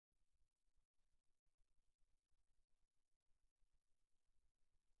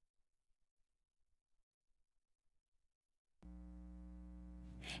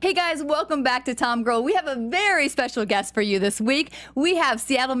Hey guys, welcome back to TomGirl. We have a very special guest for you this week. We have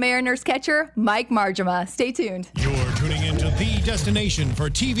Seattle Mariners catcher Mike Marjama. Stay tuned. You're tuning into the destination for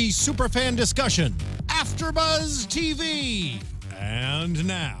TV superfan discussion, AfterBuzz TV. And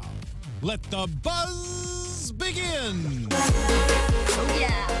now, let the buzz begin. Oh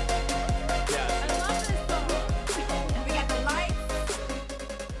yeah. I love this song. And we got the lights.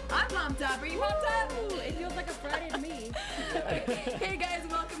 I'm pumped up. Are you pumped up? Ooh, it feels like a Friday to me. Hey guys,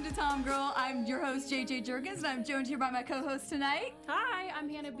 welcome to TomGirl. I'm your host, Jurgens, and I'm joined here by my co-host tonight. Hi, I'm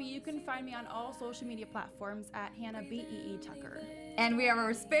Hannah B. You can find me on all social media platforms at Hannah B.E.E. Tucker. And we have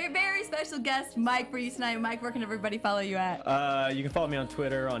our very special guest, Mike, for you tonight. Mike, where can everybody follow you at? You can follow me on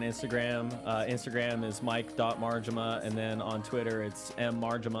Twitter, on Instagram. Instagram is mike.marjama, and then on Twitter it's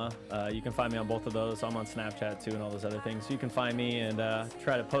mmarjama. You can find me on both of those. I'm on Snapchat too and all those other things. So you can find me and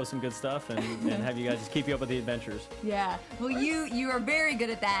try to post some good stuff and have you guys just keep you up with the adventures. Yeah, well you are very good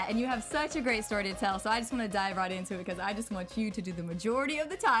at that, and you have such a great story to tell, so I just want to dive right into it because I just want you to do the majority of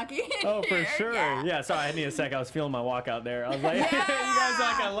the talking. Oh, for sure. Yeah, sorry, I need a sec. I was feeling my walk out there. I was like, you guys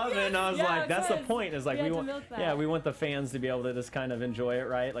like, I love it. And I was like, that's the point. Is like we want the fans to be able to just kind of enjoy it,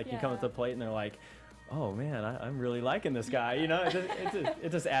 right? Like you come at the plate and they're like, oh man, I'm really liking this guy. You know,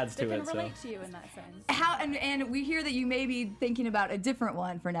 it just adds to it. They can relate to you in that sense. How and we hear that you may be thinking about a different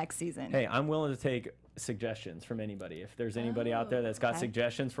one for next season. Hey, I'm willing to take suggestions from anybody. If there's anybody out there that's got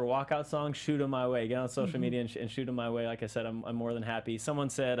suggestions for walkout songs, shoot them my way. Get on social media and shoot them my way. Like I said, I'm more than happy. Someone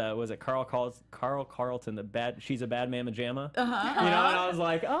said, was it Carl Carlton, she's a bad mama jamma? You know, and I was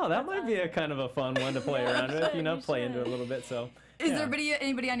like, oh, that might be a kind of a fun one to play around with. You know, play into it a little bit. So. Is there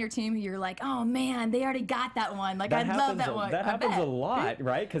anybody on your team who you're like, oh man, they already got that one. Like I love that one. That happens a lot,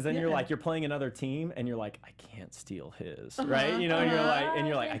 right? Because then you're like, you're playing another team, and you're like, I can't steal his, right? You know, and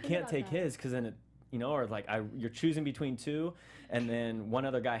you're like, I can't take his, because then it, you know, or like you're choosing between two, and then one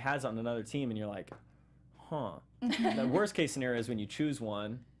other guy has on another team, and you're like, huh. The worst case scenario is when you choose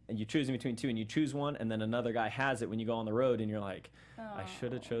one, and you choose in between two, and you choose one, and then another guy has it when you go on the road, and you're like, I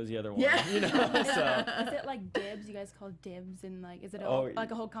should have chose the other one. Yeah. You know, so. Is it like dibs? You guys call dibs, and like, is it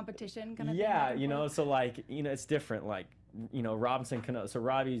like a whole competition kind of thing? Yeah, you know, so like, you know, it's different. Like, you know, Robinson Cano. So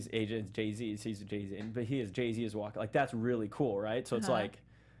Robbie's agent is Jay-Z. He's Jay-Z, but Jay-Z is walking. Like, that's really cool, right? So it's like,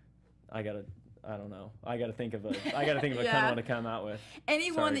 I don't know. I gotta think of a kind of one to come out with.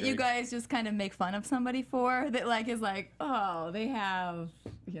 Anyone that you guys just kind of make fun of somebody for that like is like, oh, they have,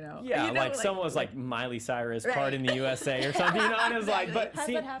 you know. Yeah, you know, like someone was like Miley Cyrus part in the USA or something, you know, and it was like, but Has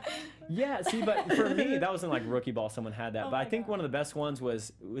see, that happened? Yeah, see, but for me, that wasn't like rookie ball. Someone had that, but I think one of the best ones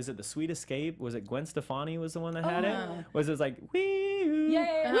was it the Sweet Escape? Was it Gwen Stefani was the one that had it? Was it like wee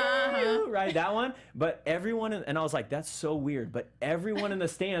right, that one? But everyone and I was like, that's so weird. But everyone in the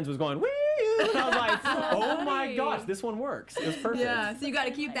stands was going wee. And I was like, oh my gosh, this one works. It was perfect. Yeah, so you got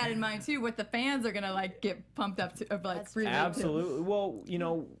to keep that in mind too. What the fans are gonna like get pumped up to, of like. Absolutely. Well, you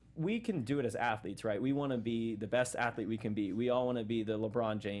know, we can do it as athletes, right? We want to be the best athlete we can be. We all want to be the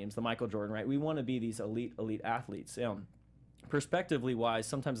LeBron James, the Michael Jordan, right? We want to be these elite athletes. Perspectively wise,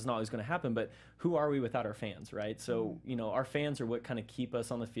 sometimes it's not always going to happen, but who are we without our fans, right? So, you know, our fans are what kind of keep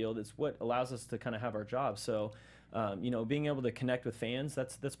us on the field. It's what allows us to kind of have our job. So, you know, being able to connect with fans,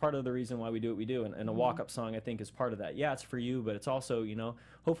 that's part of the reason why we do what we do. And a walk-up song, I think, is part of that. Yeah, it's for you, but it's also, you know,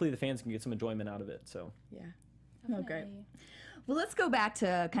 hopefully the fans can get some enjoyment out of it. So. Yeah. Oh, great. Well, let's go back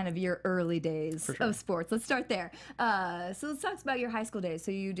to kind of your early days of sports. Let's start there. So let's talk about your high school days.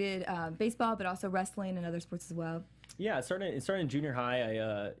 So you did baseball, but also wrestling and other sports as well. Yeah, it started in junior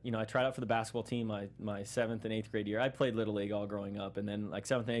high. I tried out for the basketball team my 7th and 8th grade year. I played Little League all growing up, and then like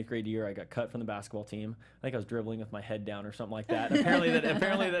 7th and 8th grade year, I got cut from the basketball team. I think I was dribbling with my head down or something like that. Apparently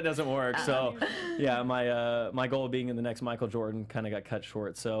that doesn't work. So, yeah, my goal of being in the next Michael Jordan kind of got cut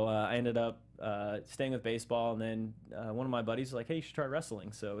short. So I ended up staying with baseball, and then one of my buddies was like, hey, you should try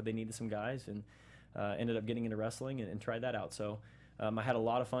wrestling. So they needed some guys, and ended up getting into wrestling and tried that out. So I had a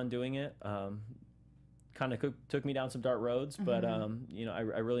lot of fun doing it. Kind of took me down some dark roads, but you know, I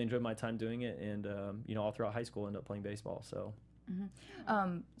really enjoyed my time doing it, and you know, all throughout high school, I ended up playing baseball. So.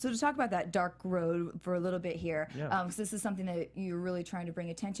 So to talk about that dark road for a little bit here, yeah. So this is something that you're really trying to bring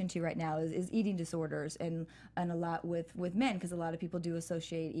attention to right now is eating disorders, and a lot with men, because a lot of people do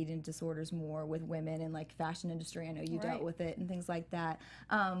associate eating disorders more with women and like fashion industry. I know you dealt with it and things like that.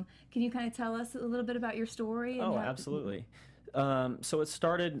 Can you kind of tell us a little bit about your story? And Absolutely. So it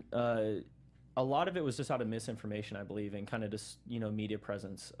started. A lot of it was just out of misinformation, I believe, and kind of just, you know, media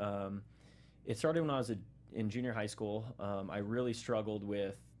presence. It started when I was in junior high school. I really struggled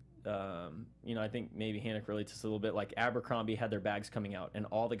with, you know, I think maybe Hannah relates this a little bit, like Abercrombie had their bags coming out and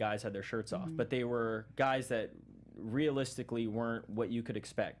all the guys had their shirts off, but they were guys that realistically weren't what you could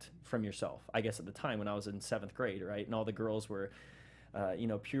expect from yourself. I guess at the time when I was in 7th grade, right? And all the girls were,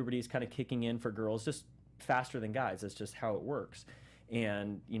 puberty is kind of kicking in for girls just faster than guys. That's just how it works.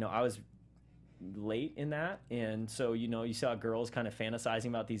 And, I was late in that. And so, you saw girls kind of fantasizing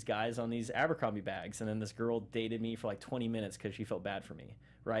about these guys on these Abercrombie bags. And then this girl dated me for like 20 minutes because she felt bad for me.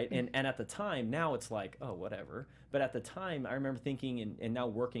 Right. And at the time, now it's like, oh, whatever. But at the time, I remember thinking, and now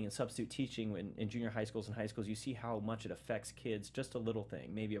working in substitute teaching in junior high schools and high schools, you see how much it affects kids. Just a little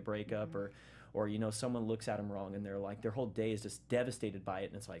thing, maybe a breakup or someone looks at them wrong and they're like, their whole day is just devastated by it.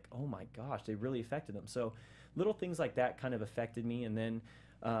 And it's like, oh my gosh, they really affected them. So little things like that kind of affected me. And then,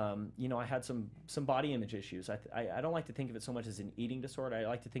 I had some body image issues. I don't like to think of it so much as an eating disorder. I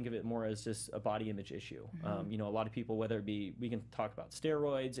like to think of it more as just a body image issue. A lot of people, whether it be, we can talk about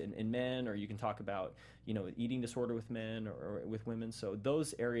steroids in men, or you can talk about, eating disorder with men or with women. So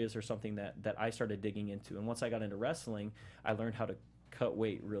those areas are something that I started digging into. And once I got into wrestling, I learned how to cut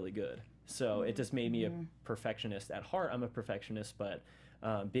weight really good. So it just made me a perfectionist at heart. I'm a perfectionist, but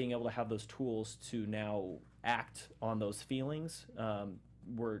being able to have those tools to now act on those feelings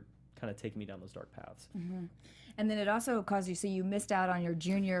were kind of taking me down those dark paths. And then it also caused you, so you missed out on your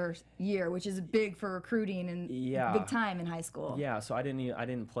junior year, which is big for recruiting and big time in high school. Yeah, so I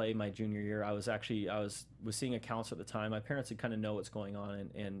didn't play my junior year. I was seeing a counselor at the time. My parents had kind of know what's going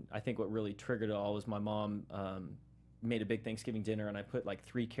on, and I think what really triggered it all was my mom made a big Thanksgiving dinner, and I put like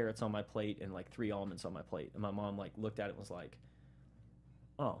 3 carrots on my plate and like 3 almonds on my plate, and my mom like looked at it and was like,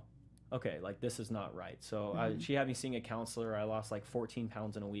 oh, okay, like this is not right. So she had me seeing a counselor. I lost like 14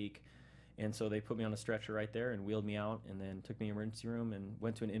 pounds in a week. And so they put me on a stretcher right there and wheeled me out, and then took me to the emergency room and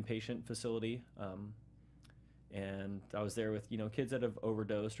went to an inpatient facility. And I was there with, kids that have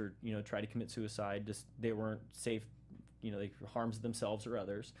overdosed or, tried to commit suicide. Just, they weren't safe, they harmed themselves or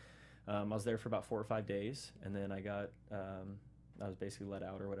others. I was there for about 4 or 5 days, and then I was basically let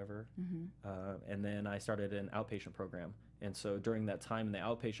out or whatever. And then I started an outpatient program. And so during that time in the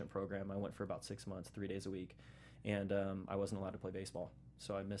outpatient program, I went for about 6 months, 3 days a week. And I wasn't allowed to play baseball.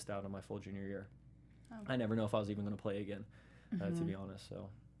 So I missed out on my full junior year. I never know if I was even going to play again, to be honest. So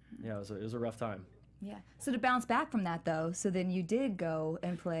yeah, it was a rough time. Yeah. So to bounce back from that, though, so then you did go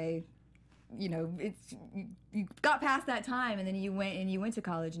and play, you got past that time, and then you went to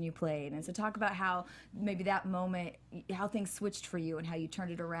college and you played. And so talk about how maybe that moment, how things switched for you and how you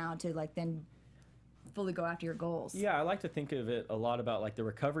turned it around to like then fully go after your goals. Yeah, I like to think of it a lot about like the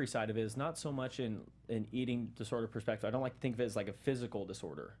recovery side of it is not so much in an eating disorder perspective. I don't like to think of it as like a physical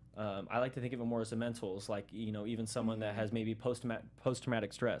disorder. I like to think of it more as a mental. It's like, even someone that has maybe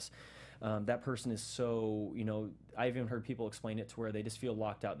post-traumatic stress. That person is so, I've even heard people explain it to where they just feel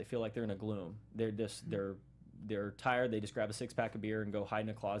locked out. They feel like they're in a gloom. They're just, they're tired. They just grab a 6-pack of beer and go hide in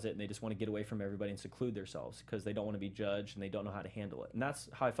a closet, and they just want to get away from everybody and seclude themselves because they don't want to be judged and they don't know how to handle it. And that's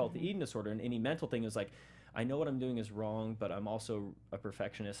how I felt the eating disorder. And any mental thing is like, I know what I'm doing is wrong, but I'm also a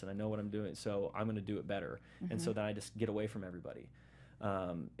perfectionist and I know what I'm doing, so I'm going to do it better. And so then I just get away from everybody.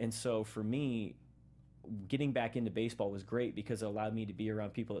 And so for me, getting back into baseball was great because it allowed me to be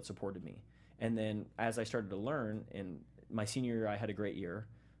around people that supported me. And then as I started to learn, in my senior year, I had a great year.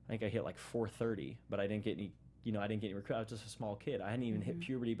 I think I hit like 430, but I didn't get any recruit. I was just a small kid. I hadn't even hit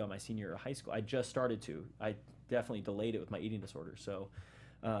puberty by my senior year of high school. I just started to. I definitely delayed it with my eating disorder. So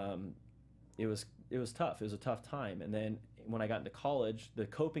it was tough. It was a tough time. And then when I got into college, the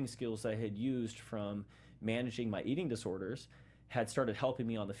coping skills I had used from managing my eating disorders had started helping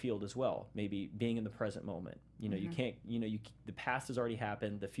me on the field as well. Maybe being in the present moment. You can't, the past has already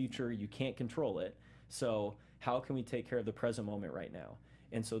happened. The future, you can't control it. So how can we take care of the present moment right now?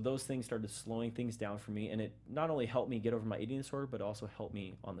 And so those things started slowing things down for me, and it not only helped me get over my eating disorder, but also helped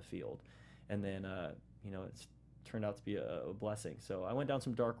me on the field. And then, it's turned out to be a blessing. So I went down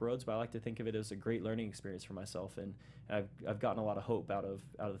some dark roads, but I like to think of it as a great learning experience for myself, and I've gotten a lot of hope out of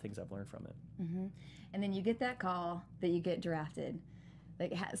the things I've learned from it. And then you get that call that you get drafted.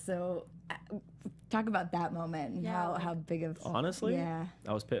 Like, so talk about that moment and how big of. Honestly, yeah,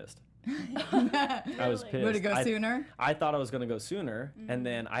 I was pissed. I was pissed. Would it go sooner? I thought I was going to go sooner, and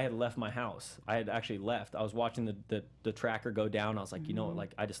then I had left my house. I had actually left. I was watching the tracker go down. I was like,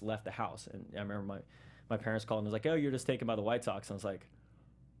 like I just left the house, and I remember my parents called and was like, "Oh, you're just taken by the White Sox." And I was like,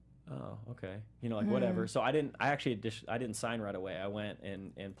 "Oh, okay," whatever. So I didn't sign right away. I went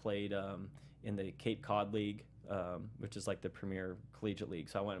and played in the Cape Cod League, which is like the premier collegiate league.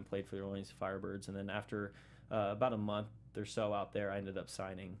 So I went and played for the Orleans Firebirds, and then after about a month or so out there, I ended up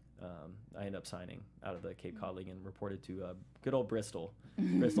signing out of the Cape Cod League and reported to good old Bristol,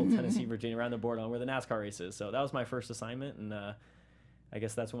 Tennessee, Virginia, around the board on where the NASCAR race is. So that was my first assignment, and I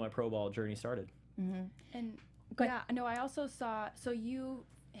guess that's when my pro ball journey started. And Yeah, no, I also saw, so you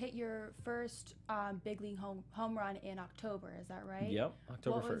hit your first big league home run in October, is that right? Yep,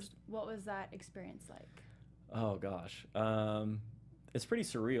 October 1st. What was that experience like? Oh gosh, it's pretty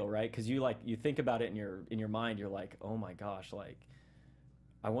surreal, right? Because you think about it in your mind, you're like, oh my gosh, like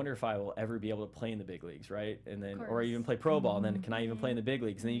I wonder if I will ever be able to play in the big leagues, right? And then, or even play pro ball, and then can I even play in the big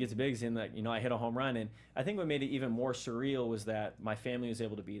leagues? And then you get to big leagues, and like, I hit a home run. And I think what made it even more surreal was that my family was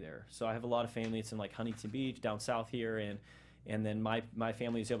able to be there. So I have a lot of family. It's in like Huntington Beach, down south here, and then my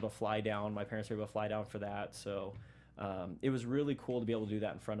family was able to fly down. My parents were able to fly down for that. So it was really cool to be able to do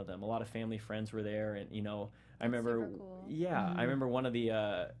that in front of them. A lot of family friends were there, and I remember, cool. yeah, I remember one of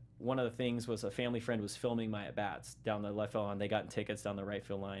the things was a family friend was filming my at-bats down the left field line. They got tickets down the right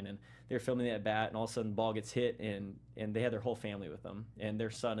field line, and they were filming the at-bat, and all of a sudden the ball gets hit, and they had their whole family with them, and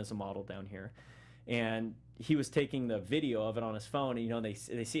their son is a model down here. And he was taking the video of it on his phone, and they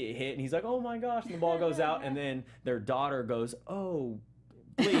see it hit, and he's like, oh my gosh, and the ball goes out, and then their daughter goes, oh,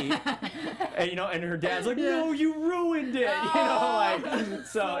 please. And and her dad's like, no, you ruined it.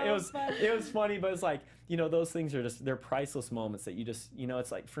 So it was funny, but it's like, those things are they're priceless moments that you just,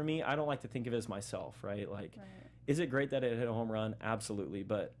 it's like, for me, I don't like to think of it as myself, right? Like, is it great that it hit a home run? Absolutely.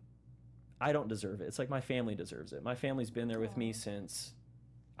 But I don't deserve it. It's like my family deserves it. My family's been there with me since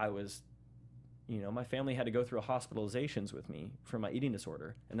I was, my family had to go through hospitalizations with me for my eating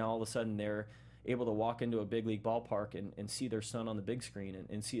disorder. And now all of a sudden they're able to walk into a big league ballpark and see their son on the big screen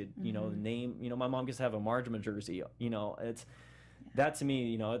and see the name. My mom gets to have a Marjama jersey. It's that to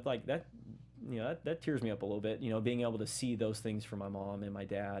me, it's like that. That tears me up a little bit, being able to see those things for my mom and my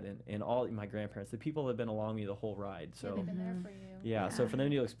dad and all my grandparents, the people that have been along me the whole ride. So they've been there for you. Yeah, so for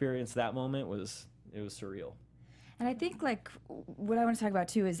them to experience that moment was surreal. And I think like what I want to talk about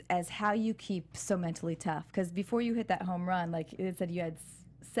too is as how you keep so mentally tough, because before you hit that home run, like it said, you had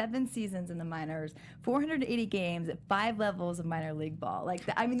 7 seasons in the minors, 480 games at 5 levels of minor league ball. Like,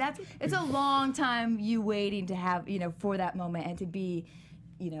 it's a long time you waiting to have, for that moment and to be,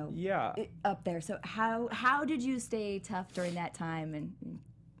 up there. So how did you stay tough during that time and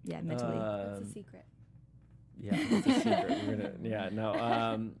mentally? That's a secret. Yeah, it's a secret.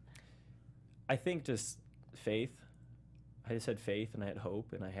 I think just faith. I just had faith and I had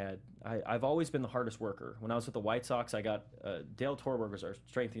hope, and I've always been the hardest worker. When I was with the White Sox, I got Dale Torberg was our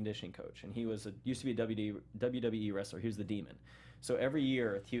strength and conditioning coach, and he used to be a WWE wrestler. He was the Demon. So every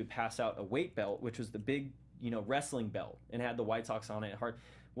year he would pass out a weight belt, which was the big wrestling belt, and had the White Sox on it.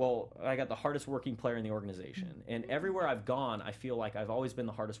 Well, I got the hardest working player in the organization, and everywhere I've gone, I feel like I've always been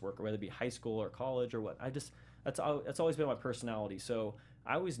the hardest worker, whether it be high school or college or what. That's always been my personality. So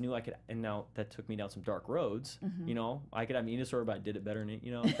I always knew I could, and now that took me down some dark roads. I could have an eating disorder, but I did it better than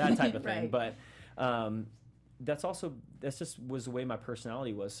that type of thing. Right. But that's just was the way my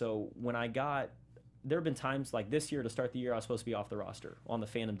personality was. So when there have been times like this year to start the year, I was supposed to be off the roster on the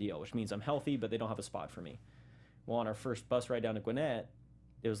Phantom deal, which means I'm healthy, but they don't have a spot for me. Well, on our first bus ride down to Gwinnett,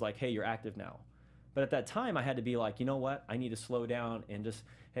 it was like, hey, you're active now. But at that time, I had to be like, you know what? I need to slow down and just,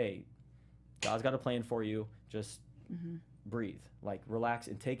 hey, God's got a plan for you. Just breathe, like relax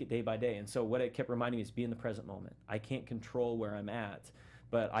and take it day by day. And so what it kept reminding me is be in the present moment. I can't control where I'm at,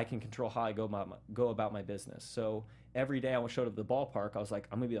 but I can control how I go about my business. So every day I showed up at the ballpark, I was like,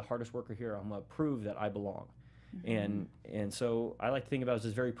 I'm going to be the hardest worker here. I'm going to prove that I belong. And so I like to think about it as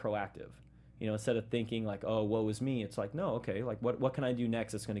just very proactive. Instead of thinking like, oh, woe is me, it's like, no, okay, like what can I do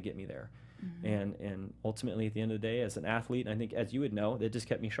next that's going to get me there? And ultimately at the end of the day, as an athlete, and I think as you would know, it just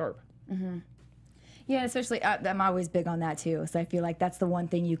kept me sharp. Yeah, especially I'm always big on that too. So I feel like that's the one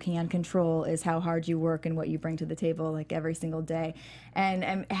thing you can control is how hard you work and what you bring to the table, like every single day.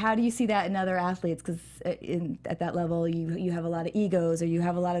 And how do you see that in other athletes? Because at that level, you have a lot of egos, or you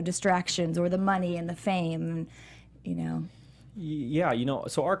have a lot of distractions, or the money and the fame, Yeah,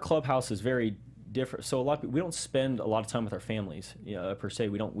 so our clubhouse is very different. So a lot of people, we don't spend a lot of time with our families, per se.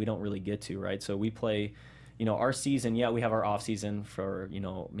 We don't really get to, right? So we play. Our season, we have our off season for,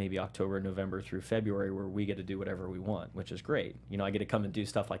 maybe October, November through February, where we get to do whatever we want, which is great. I get to come and do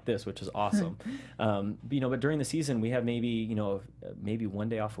stuff like this, which is awesome. But during the season, we have maybe one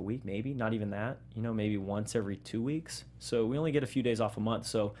day off a week, maybe not even that, maybe once every 2 weeks. So we only get a few days off a month.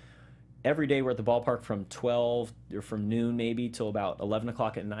 So every day we're at the ballpark from 12 or from noon maybe till about 11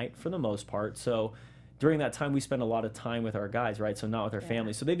 o'clock at night for the most part. So during that time, we spend a lot of time with our guys, right? So not with our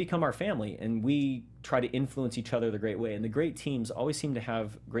families. So they become our family, and we try to influence each other the great way. And the great teams always seem to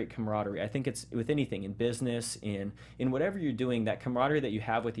have great camaraderie. I think it's with anything, in business, in whatever you're doing, that camaraderie that you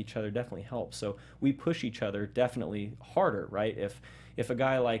have with each other definitely helps. So we push each other definitely harder, right? If a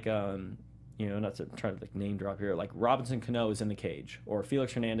guy like you know, not to try to like name drop here, like Robinson Cano is in the cage, or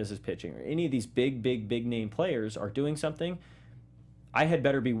Felix Hernandez is pitching, or any of these big name players are doing something, I had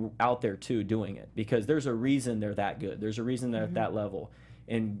better be out there too doing it, because there's a reason they're that good. There's a reason they're at that level.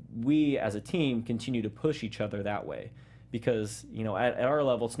 And we as a team continue to push each other that way, because, you know, at our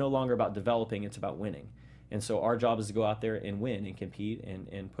level, it's no longer about developing, it's about winning. And so our job is to go out there and win and compete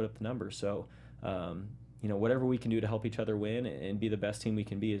and put up the numbers. So, you know, whatever we can do to help each other win and be the best team we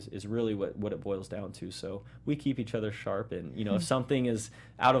can be is really what it boils down to. So we keep each other sharp, and, you know, if something is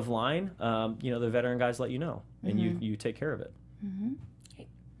out of line, you know, the veteran guys let you know, and you take care of it.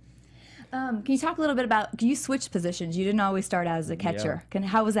 Can you talk a little bit about, you switched positions? You didn't always start out as a catcher.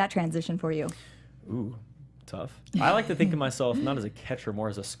 How was that transition for you? Ooh, tough. I like to think of myself not as a catcher, more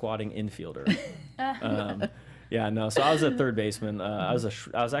as a squatting infielder. Yeah, no. So I was a third baseman. I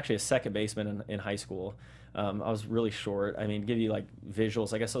was actually a second baseman in high school. I was really short. I mean, give you like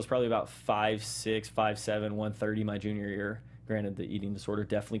visuals, I guess I was probably about 5'6", 5'7", 130 my junior year. Granted, the eating disorder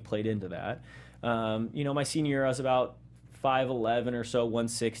definitely played into that. You know, my senior year I was about 5'11" or so,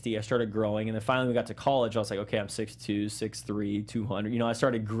 160. I started growing, and then finally we got to college. I was like, okay, I'm 6'2", 6'3", 200. You know, I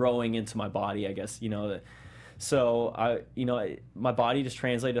started growing into my body, I guess. You know, so my body just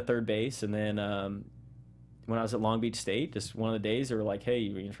translated to third base, and then when I was at Long Beach State, just one of the days they were like, hey,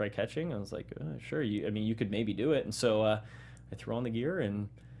 you gonna try catching? I was like, sure. You could maybe do it. And so I threw on the gear, and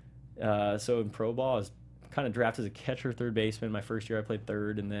so in pro ball I was kind of drafted as a catcher, third baseman. My first year I played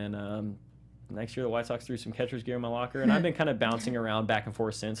third, and then next year the White Sox threw some catcher's gear in my locker, and I've been kind of bouncing around back and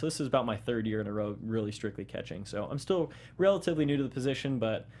forth since. So this is about my third year in a row really strictly catching. So I'm still relatively new to the position,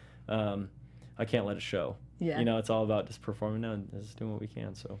 but I can't let it show. Yeah. You know, it's all about just performing now and just doing what we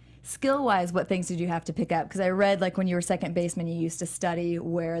can. So skill-wise, what things did you have to pick up? Because I read, like, when you were second baseman, you used to study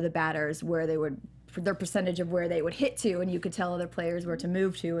where the batters, where they would, their percentage of where they would hit to, and you could tell other players where to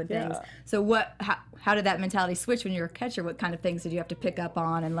move to and things. Yeah. So how did that mentality switch when you were a catcher? What kind of things did you have to pick up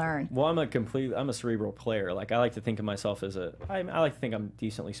on and learn? Well, I'm a cerebral player. Like, I like to think of myself as I like to think I'm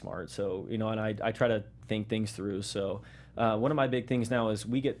decently smart. So, you know, and I try to think things through. So one of my big things now is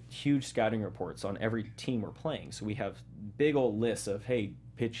we get huge scouting reports on every team we're playing. So we have big old lists of, hey,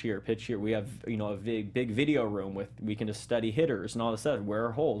 pitch here, pitch here. We have, you know, a big video room we can just study hitters and all this stuff. Where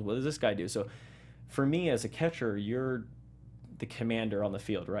are holes? What does this guy do? So for me as a catcher, you're the commander on the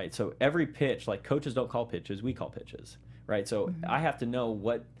field, right? So every pitch, like, coaches don't call pitches, we call pitches, right? So I have to know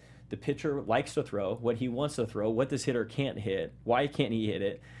what the pitcher likes to throw, what he wants to throw, what this hitter can't hit, why can't he hit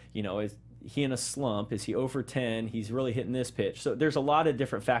it, you know, is he in a slump, is he 0 for 10, he's really hitting this pitch. So there's a lot of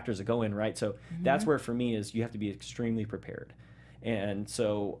different factors that go in, right? So that's where for me is you have to be extremely prepared. And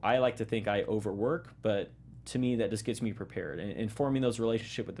so I like to think I overwork, but to me that just gets me prepared and forming those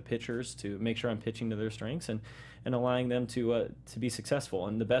relationships with the pitchers to make sure I'm pitching to their strengths and allowing them to be successful.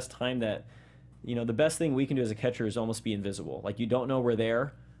 And the best time that, you know, the best thing we can do as a catcher is almost be invisible. Like, you don't know we're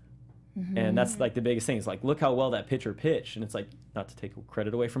there. And that's like the biggest thing. It's like, look how well that pitcher pitched. And it's like, not to take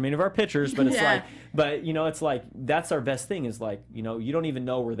credit away from any of our pitchers, but it's like, but, you know, it's like, that's our best thing is like, you know, you don't even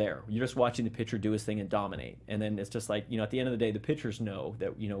know we're there. You're just watching the pitcher do his thing and dominate. And then it's just like, you know, at the end of the day, the pitchers know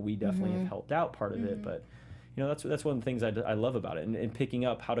that, you know, we definitely have helped out part of it. But, you know, that's one of the things I love about it, and picking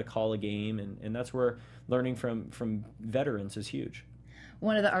up how to call a game. And that's where learning from veterans is huge.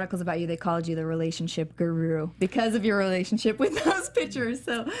 One of the articles about you, they called you the relationship guru because of your relationship with those pitchers.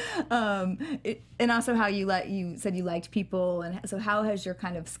 So, and also how you said you liked people, and so how has your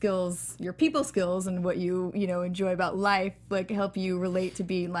kind of skills, your people skills, and what you know enjoy about life, like, help you relate to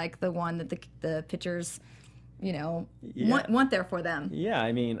being like the one that the pitchers, you know, want there for them? Yeah,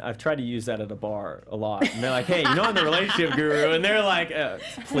 I mean, I've tried to use that at a bar a lot. And they're like, hey, you know, I'm the relationship guru. And they're like,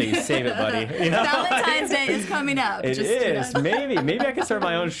 please, save it, buddy. You know? Valentine's Day is coming up. It is. You know. Maybe I can start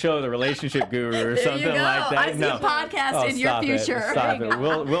my own show, The Relationship Guru, or something like that. I see a podcast in your future. Stop it.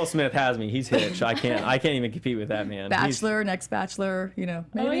 Will Smith has me. He's Hitch. I can't even compete with that man. Bachelor, next Bachelor, you know.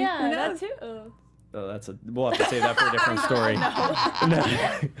 Maybe. Oh, yeah, that too. Oh, we'll have to save that for a different story. No.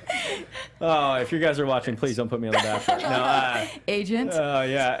 Oh, if you guys are watching, please don't put me on The Bachelor. No, Agent. Oh,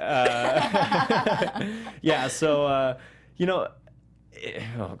 yeah. Yeah, so, you know,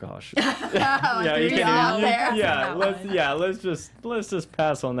 oh gosh. Let's just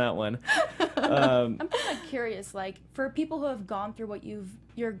pass on that one. I'm kind of curious, like, for people who have gone through what you've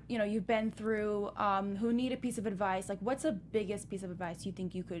been through, who need a piece of advice, like, what's the biggest piece of advice you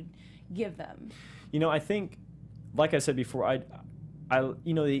think you could give them? You know, I think, like I said before,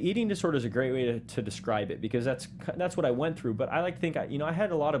 you know, the eating disorder is a great way to describe it, because that's what I went through. But I like to think, you know, I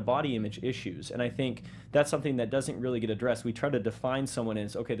had a lot of body image issues, and I think that's something that doesn't really get addressed. We try to define someone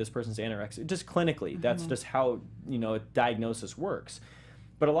as, okay, this person's anorexic, just clinically. That's just how, you know, a diagnosis works.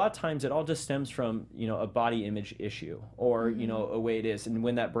 But a lot of times it all just stems from, you know, a body image issue or, you know, a way it is. And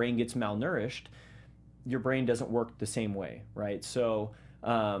when that brain gets malnourished, your brain doesn't work the same way, right? So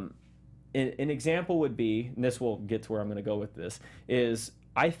an example would be, and this will get to where I'm going to go with this, is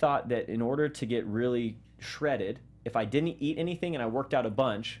I thought that in order to get really shredded, if I didn't eat anything and I worked out a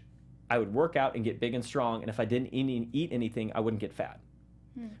bunch, I would work out and get big and strong. And if I didn't eat anything, I wouldn't get fat.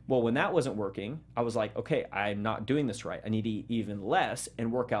 Well, when that wasn't working, I was like, okay, I'm not doing this right. I need to eat even less and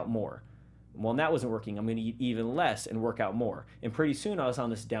work out more. Well, when that wasn't working, I'm going to eat even less and work out more. And pretty soon I was on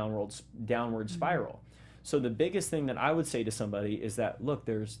this downward spiral. So the biggest thing that I would say to somebody is that, look,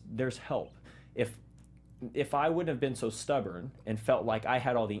 there's help. If I wouldn't have been so stubborn and felt like I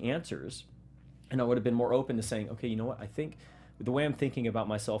had all the answers, and I would have been more open to saying, okay, you know what, I think the way I'm thinking about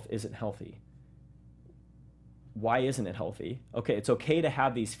myself isn't healthy. Why isn't it healthy? Okay, it's okay to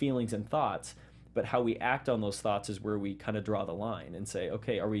have these feelings and thoughts, but how we act on those thoughts is where we kind of draw the line and say,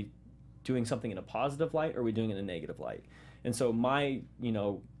 okay, are we doing something in a positive light or are we doing it in a negative light? And so my, you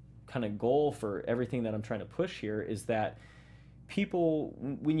know, kind of goal for everything that I'm trying to push here is that people,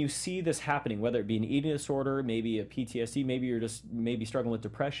 when you see this happening, whether it be an eating disorder, maybe a PTSD, maybe you're just struggling with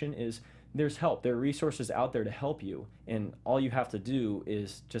depression, is there's help. There are resources out there to help you, and all you have to do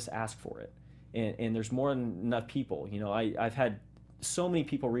is just ask for it. And there's more than enough people. You know, I've had so many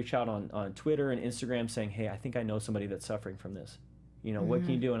people reach out on Twitter and Instagram saying, hey, I think I know somebody that's suffering from this. You know, what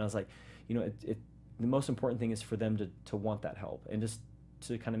can you do? And I was like, you know, the most important thing is for them to want that help and just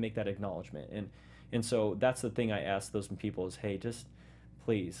to kind of make that acknowledgement. And so that's the thing I ask those people is, hey, just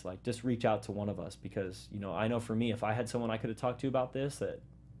please, like, just reach out to one of us, because, you know, I know for me, if I had someone I could have talked to about this that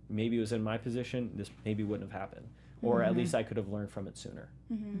maybe was in my position, this maybe wouldn't have happened, or at least I could have learned from it sooner.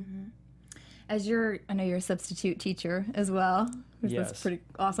 As I know you're a substitute teacher as well, which Yes. is pretty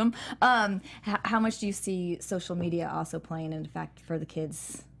awesome. How much do you see social media also playing an effect for the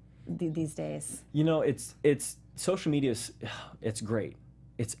kids these days? You know, it's social media it's great.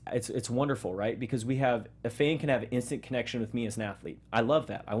 It's wonderful, right? Because a fan can have instant connection with me as an athlete. I love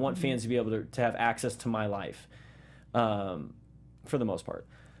that. I want fans to be able to have access to my life, for the most part.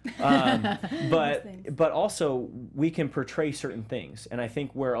 But also we can portray certain things, and I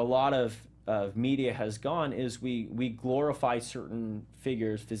think where a lot of media has gone is we glorify certain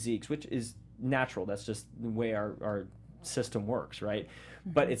figures, physiques, which is natural. That's just the way our system works, right?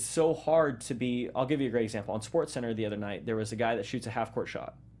 But it's so hard to be. I'll give you a great example. On SportsCenter the other night, there was a guy that shoots a half-court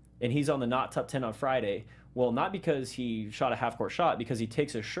shot, and he's on the not top 10 on Friday. Well, not because he shot a half-court shot, because he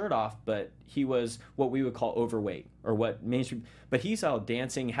takes his shirt off, but he was what we would call overweight, or what mainstream. But he's out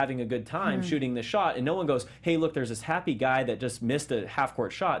dancing, having a good time, shooting the shot, and no one goes, hey, look, there's this happy guy that just missed a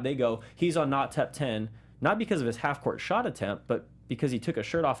half-court shot. They go, he's on not top 10, not because of his half-court shot attempt, but because he took a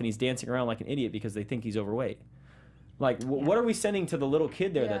shirt off and he's dancing around like an idiot because they think he's overweight. Like, what are we sending to the little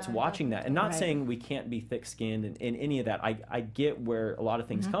kid there that's watching that? And not saying we can't be thick-skinned and any of that. I get where a lot of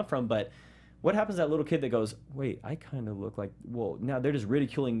things come from, but what happens to that little kid that goes, wait, I kind of look like, well, now they're just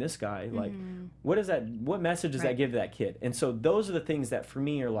ridiculing this guy. Like, what message does that give to that kid? And so those are the things that for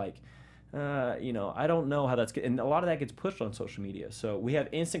me are like, you know, I don't know how that's good. And a lot of that gets pushed on social media. So we have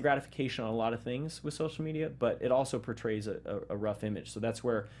instant gratification on a lot of things with social media, but it also portrays a rough image. So that's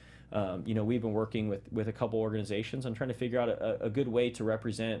where, you know, we've been working with a couple organizations on trying to figure out a good way to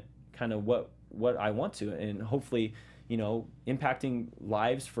represent kind of what I want to, and hopefully, you know, impacting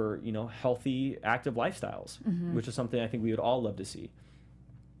lives for, you know, healthy, active lifestyles, which is something I think we would all love to see.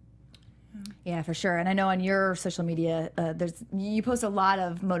 Yeah, for sure. And I know on your social media, you post a lot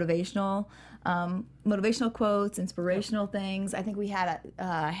of motivational quotes, inspirational things. I think we had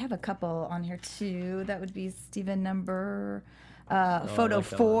I have a couple on here too. That would be Stephen number photo like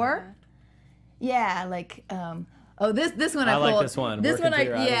 4. Yeah, like this one I like pulled. this one. This Working one through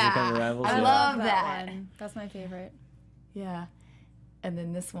your rivals, becoming rivals. I Yeah. love that. one. That's my favorite. Yeah. And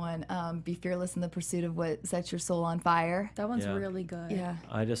then this one, be fearless in the pursuit of what sets your soul on fire. That one's Yeah. really good. Yeah.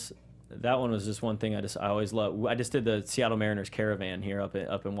 That one was just one thing I always love. I just did the Seattle Mariners caravan here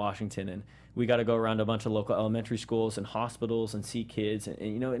up in Washington, and we got to go around to a bunch of local elementary schools and hospitals and see kids and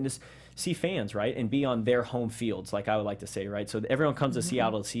you know, and just see fans, right, and be on their home fields, like I would like to say, right. So everyone comes to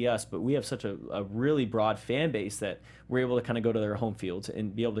Seattle to see us, but we have such a really broad fan base that we're able to kind of go to their home fields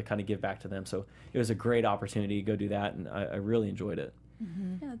and be able to kind of give back to them. So it was a great opportunity to go do that, and I really enjoyed it.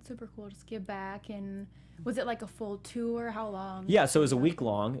 Yeah, it's super cool. Just give back. And was it like a full tour? How long? Yeah, so it was a week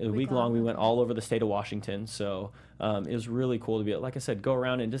long. Week-long, We went all over the state of Washington. So it was really cool to be, like I said, go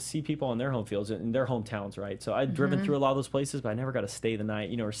around and just see people on their home fields and their hometowns, right? So I'd driven through a lot of those places, but I never got to stay the night,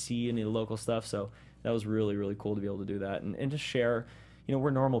 you know, or see any of the local stuff. So that was really, really cool to be able to do that and just share, you know,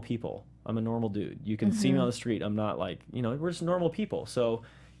 we're normal people. I'm a normal dude. You can see me on the street. I'm not like, you know, we're just normal people. So,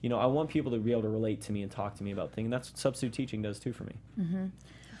 you know, I want people to be able to relate to me and talk to me about things. And that's what substitute teaching does too for me.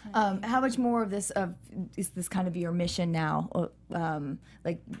 How much more of this is this kind of your mission now,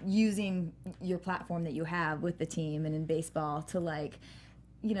 like using your platform that you have with the team and in baseball to, like,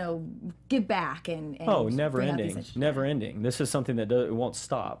 you know, give back and oh, never bring out ending, these never ending. This is something that it won't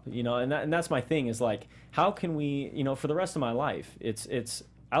stop, you know, and that's my thing is like, how can we, you know, for the rest of my life,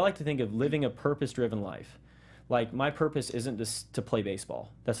 I like to think of living a purpose-driven life. Like, my purpose isn't just to play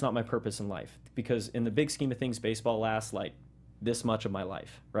baseball. That's not my purpose in life, because in the big scheme of things, baseball lasts like this much of my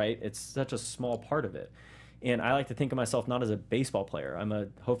life, right? It's such a small part of it. And I like to think of myself not as a baseball player.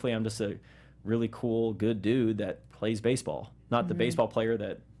 Hopefully I'm just a really cool, good dude that plays baseball, not the baseball player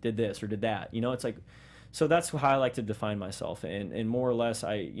that did this or did that. You know, it's like, so that's how I like to define myself. And more or less,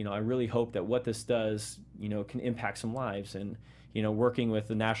 I really hope that what this does, you know, can impact some lives. And, you know, working with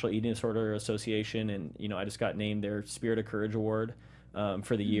the National Eating Disorder Association, and, you know, I just got named their Spirit of Courage Award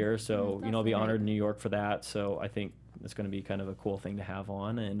for the year. So, you know, I'll be honored in New York for that. So I think it's going to be kind of a cool thing to have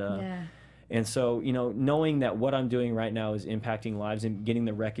on. And, and so, you know, knowing that what I'm doing right now is impacting lives and getting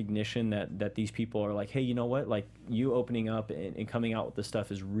the recognition that these people are like, hey, you know what, like, you opening up and coming out with this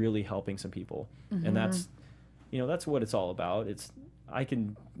stuff is really helping some people. And that's, you know, that's what it's all about. I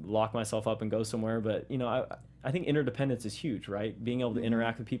can lock myself up and go somewhere, but, you know, I think interdependence is huge, right? Being able to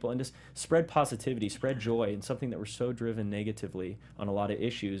interact with people and just spread positivity, spread joy, and something that we're so driven negatively on a lot of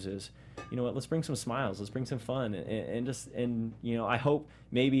issues is, you know what, let's bring some smiles, let's bring some fun, and you know, I hope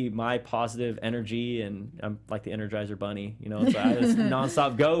maybe my positive energy, and I'm like the Energizer Bunny, you know, it's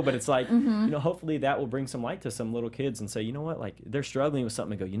nonstop go, but it's like, you know, hopefully that will bring some light to some little kids and say, you know what, like, they're struggling with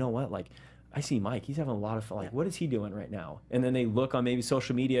something and go, you know what, like, I see Mike, he's having a lot of fun, like, what is he doing right now? And then they look on maybe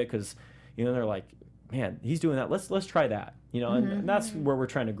social media because, you know, they're like, man, he's doing that. Let's try that, you know, and that's where we're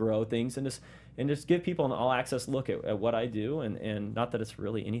trying to grow things and just give people an all access look at what I do, and not that it's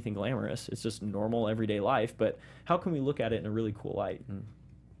really anything glamorous. It's just normal everyday life, but how can we look at it in a really cool light? And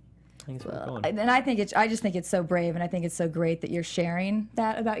I think it's where we're going. And I just think it's so brave, and I think it's so great that you're sharing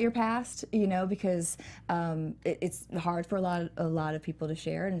that about your past, you know, because it's hard for a lot of people to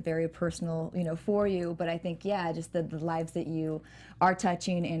share, and very personal, you know, for you. But I think, yeah, just the lives that you are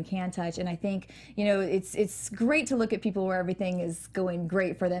touching and can touch. And I think, you know, it's great to look at people where everything is going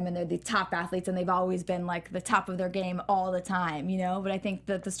great for them and they're the top athletes and they've always been like the top of their game all the time, you know. But I think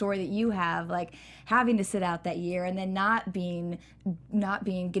that the story that you have, like having to sit out that year and then not being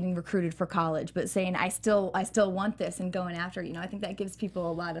getting recruited for college, but saying I still want this and going after it, you know, I think that gives people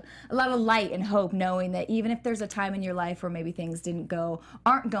a lot of light and hope, knowing that even if there's a time in your life where maybe things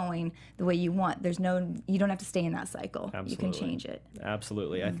aren't going the way you want, you don't have to stay in that cycle. Absolutely. You can change it.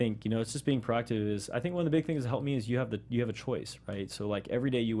 Absolutely. I think, you know, it's just being proactive. I think one of the big things that helped me is you have a choice, right? So like every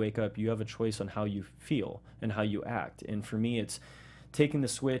day you wake up, you have a choice on how you feel and how you act. And for me, it's taking the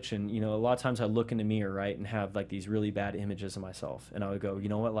switch. And, you know, a lot of times I look in the mirror, right, and have like these really bad images of myself. And I would go, you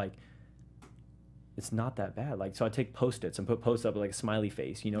know what, like, it's not that bad. Like, so I take Post-its and put Post-it up with like a smiley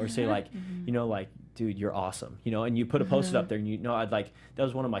face, you know, or say like, you know, like, dude, you're awesome, you know, and you put a Post-it up there, and you know, that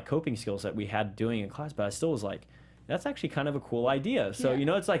was one of my coping skills that we had doing in class, but I still was like, that's actually kind of a cool idea. So, you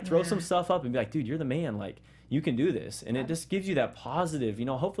know, it's like throw some stuff up and be like, dude, you're the man. Like, you can do this. And it just gives you that positive, you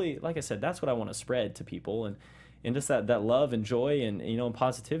know, hopefully, like I said, that's what I want to spread to people. And just that love and joy and, you know, and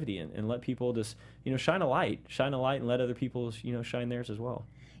positivity, and let people just, you know, shine a light and let other people, you know, shine theirs as well.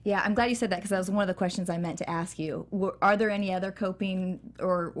 Yeah, I'm glad you said that, because that was one of the questions I meant to ask you. Are there any other coping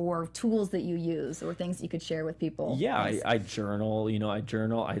or tools that you use or things that you could share with people? Yeah, I journal, you know,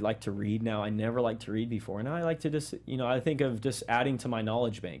 I like to read now. I never liked to read before. Now I like to just, you know, I think of just adding to my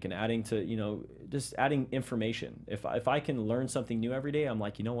knowledge bank and adding to, you know, just adding information. If I can learn something new every day, I'm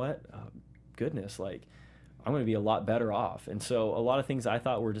like, you know what, goodness, like, I'm going to be a lot better off. And so a lot of things I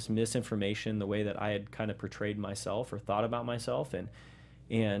thought were just misinformation, the way that I had kind of portrayed myself or thought about myself. And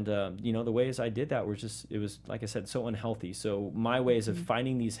you know, the ways I did that it was, like I said, so unhealthy. So my ways of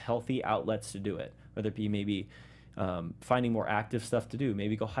finding these healthy outlets to do it, whether it be maybe finding more active stuff to do,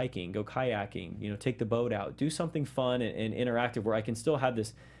 maybe go hiking, go kayaking, you know, take the boat out, do something fun and interactive where I can still have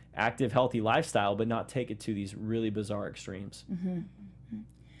this active, healthy lifestyle, but not take it to these really bizarre extremes.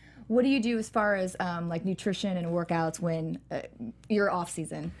 What do you do as far as like nutrition and workouts when you're off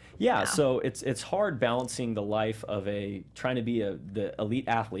season? Yeah, so it's hard balancing the life of trying to be the elite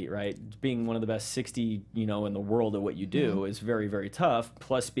athlete, right? Being one of the best 60, you know, in the world at what you do is very, very tough.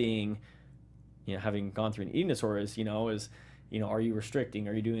 Plus being, you know, having gone through an eating disorder is You know, are you restricting?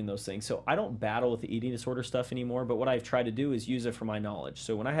 Are you doing those things? So I don't battle with the eating disorder stuff anymore, but what I've tried to do is use it for my knowledge.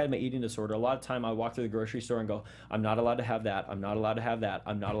 So when I had my eating disorder, a lot of time I walk through the grocery store and go, I'm not allowed to have that. I'm not allowed to have that.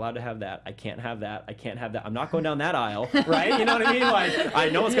 I'm not allowed to have that. I can't have that. I can't have that. I'm not going down that aisle, right? You know what I mean? Like, I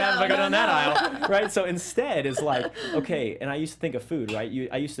know what's going to happen if I go down that aisle, right? So instead it's like, okay, and I used to think of food, right?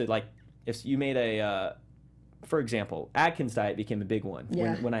 I used to, like, if you made a, for example, Atkins diet became a big one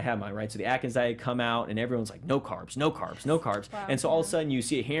when I had mine, right? So the Atkins diet come out and everyone's like, no carbs, no carbs, no carbs. Wow. And so all of a sudden you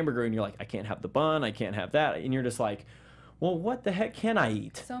see a hamburger and you're like, I can't have the bun, I can't have that. And you're just like, well, what the heck can I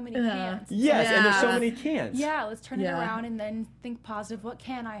eat? So many cans. Yes, Yeah. and there's so many cans. Yeah, let's turn it Yeah. around and then think positive. What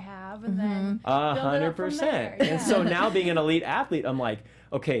can I have? And then 100%. Yeah. And so now being an elite athlete, I'm like,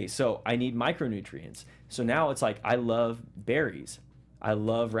 okay, so I need micronutrients. So now it's like, I love berries. I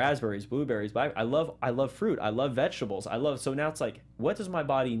love raspberries, blueberries, I love fruit. I love vegetables. So now it's like, what does my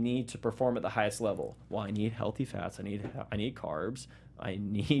body need to perform at the highest level? Well, I need healthy fats. I need carbs. I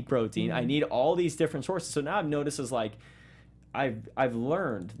need protein. I need all these different sources. So now I've noticed is like, I've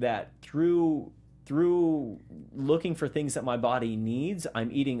learned that through looking for things that my body needs,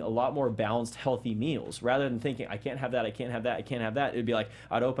 I'm eating a lot more balanced, healthy meals rather than thinking, I can't have that, I can't have that, I can't have that. It'd be like,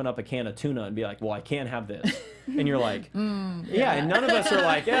 I'd open up a can of tuna and be like, well, I can't have this. And you're like, yeah, and none of us are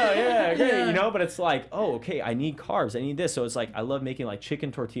like, oh, yeah, okay, you know, but it's like, oh, okay, I need carbs, I need this. So it's like, I love making like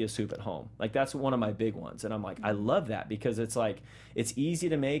chicken tortilla soup at home. Like that's one of my big ones. And I'm like, I love that because it's like, it's easy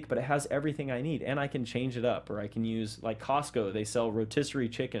to make, but it has everything I need. And I can change it up, or I can use like Costco, they sell rotisserie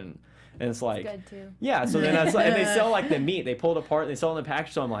chicken. And it's like, good too. yeah, so then that's like, and they sell like the meat, they pull it apart and they sell it in the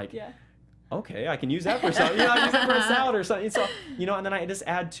package. So I'm like, okay, I can use that for something. You know, I use that for a salad or something. So, you know, and then I just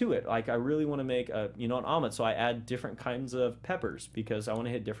add to it. Like I really want to make a, you know, an omelet. So I add different kinds of peppers because I want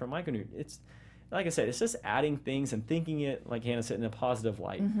to hit different micronutrients. It's, like I said, it's just adding things and thinking it, like Hannah said, in a positive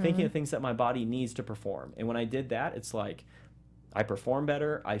light, thinking of things that my body needs to perform. And when I did that, it's like, I perform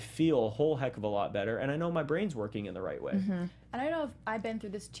better, I feel a whole heck of a lot better, and I know my brain's working in the right way. And I know if I've been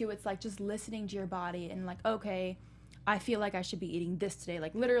through this too. It's like just listening to your body and like, okay, I feel like I should be eating this today.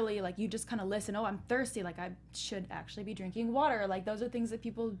 Like literally, like you just kind of listen. Oh, I'm thirsty. Like I should actually be drinking water. Like those are things that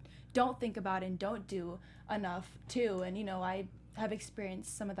people don't think about and don't do enough too. And you know, I have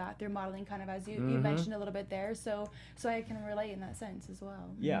experienced some of that through modeling, kind of as you mentioned a little bit there. So I can relate in that sense as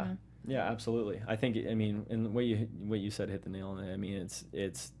well. Yeah. Yeah, absolutely. I think, I mean, and what you said hit the nail on it. I mean,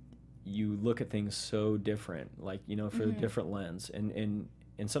 it's you look at things so different, like, you know, for a different lens. And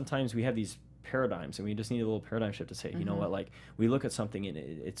sometimes we have these paradigms and we just need a little paradigm shift to say, you know what, like we look at something and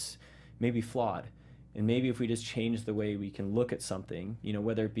it's maybe flawed. And maybe if we just change the way we can look at something, you know,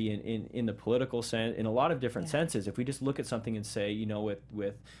 whether it be in the political sense, in a lot of different senses, if we just look at something and say, you know,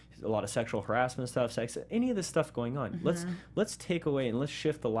 with a lot of sexual harassment stuff, sex, any of this stuff going on, let's take away and let's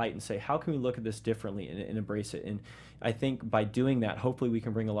shift the light and say, how can we look at this differently and embrace it? And I think by doing that, hopefully we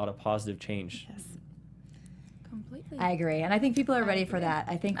can bring a lot of positive change. Yes. Completely. I agree, and I think people are ready for that.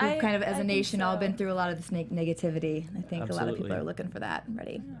 I think we've kind of, as a nation, all been so. through a lot of this negativity. I think a lot of people Absolutely. are looking for that and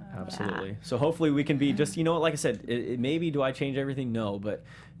ready. Absolutely. So hopefully we can be just, you know, like I said, maybe do I change everything? No, but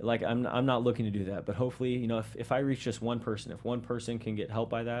like I'm not looking to do that. But hopefully, you know, if I reach just one person, if one person can get help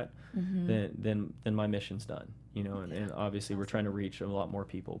by that, then my mission's done. You know, and obviously we're trying to reach a lot more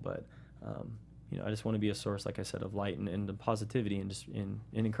people, but you know, I just want to be a source, like I said, of light and positivity and just and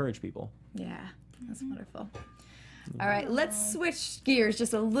encourage people. Yeah, that's wonderful. All right, let's switch gears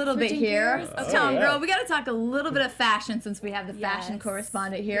just a little bit Switching here. gears? Oh, Okay. Tom, girl, we got to talk a little bit of fashion since we have the fashion Yes.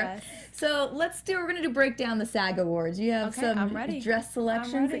 correspondent here. Yes. So we're going to break down the SAG Awards. You have Okay, I'm some ready. dress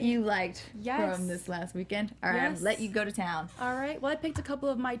selections that ready. you liked Yes. from this last weekend. All right, Yes. I'll let you go to town. All right. Well, I picked a couple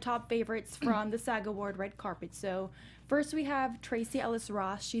of my top favorites from the SAG Award red carpet. So first we have Tracy Ellis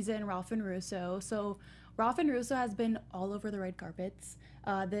Ross. She's in Ralph and Russo. So Ralph and Russo has been all over the red carpets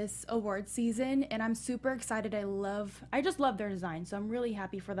this award season, and I'm super excited. I just love their design, so I'm really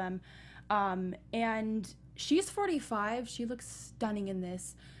happy for them. And she's 45. She looks stunning in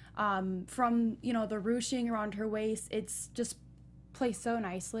this. From, you know, the ruching around her waist, it's just placed so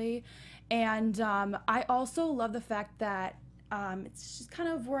nicely. And I also love the fact that she's kind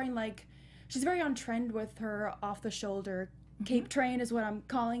of wearing, like, she's very on trend with her off the shoulder cape train is what I'm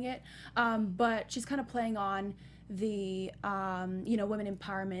calling it. But she's kind of playing on the, you know, women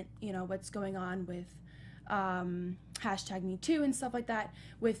empowerment, you know, what's going on with #MeToo and stuff like that,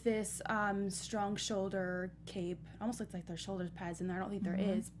 with this strong shoulder cape. It almost looks like there's shoulder pads in there. I don't think there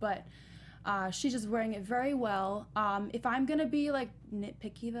is, but she's just wearing it very well. If I'm gonna be like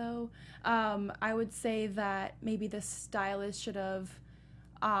nitpicky though, I would say that maybe the stylist should have,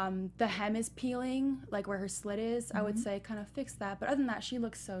 the hem is peeling, like where her slit is. I would say kind of fix that. But other than that, she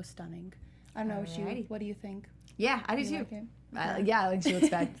looks so stunning. I don't know, Alrighty. what do you think? Yeah, I do You too. like it? Yeah, I think she looks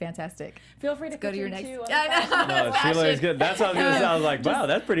fantastic. Feel free to go to your picture next. too. Yeah, I know. No, she looks good. That's what I was gonna say. I was like, wow,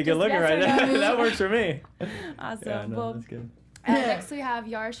 that's pretty good looking right there. That works for me. Awesome. Yeah, no, Well, that's good. next we have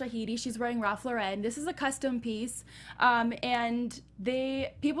Yara Shahidi. She's wearing Ralph Lauren. This is a custom piece, and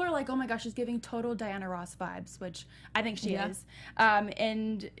people are like, "Oh my gosh, she's giving total Diana Ross vibes," which I think she is.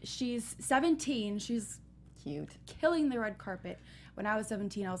 And she's 17. She's Cute. killing the red carpet. When I was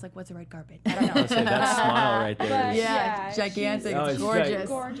 17, I was like, "What's a red carpet?" I don't know. That smile right there. But, Yeah, gigantic. Oh, It's it's gorgeous.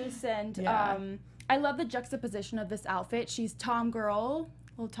 gorgeous, and Yeah. I love the juxtaposition of this outfit. She's TomGirl.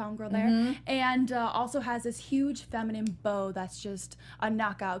 Little TomGirl there, and also has this huge feminine bow that's just a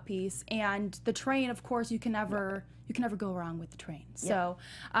knockout piece. And the train, of course, you can never go wrong with the train. So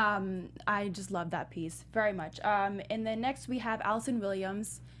I just love that piece very much. And then next we have Allison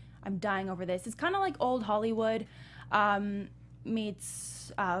Williams. I'm dying over this. It's kind of like old Hollywood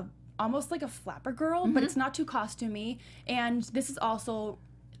meets almost like a flapper girl, but it's not too costumey. And this is also,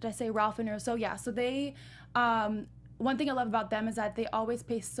 did I say Ralph and Russo? Yeah. So they. One thing I love about them is that they always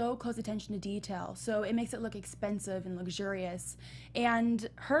pay so close attention to detail. So it makes it look expensive and luxurious. And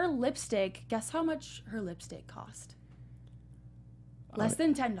her lipstick, guess how much her lipstick cost? Less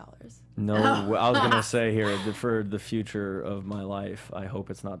than $10. No, I was gonna say here for the future of my life, I hope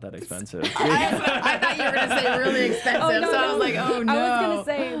it's not that expensive. I thought you were gonna say really expensive, so I was like, oh no. I was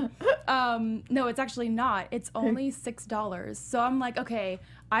gonna say, no, it's actually not. It's only $6. So I'm like, okay,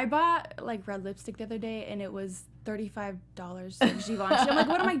 I bought like red lipstick the other day, and it was $35 from Givenchy. I'm like,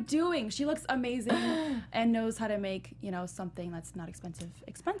 what am I doing? She looks amazing and knows how to make, something that's not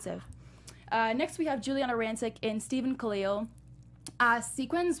expensive. Next we have Juliana Rancic and Stephen Khalil.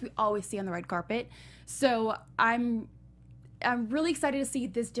 Sequins we always see on the red carpet, so I'm really excited to see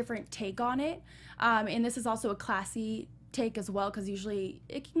this different take on it, and this is also a classy take as well, because usually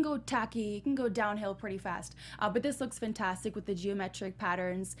it can go tacky, it can go downhill pretty fast, but this looks fantastic with the geometric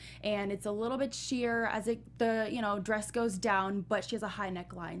patterns, and it's a little bit sheer as the dress goes down, but she has a high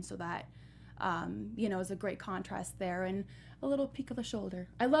neckline, so that is a great contrast there, and a little peek of the shoulder.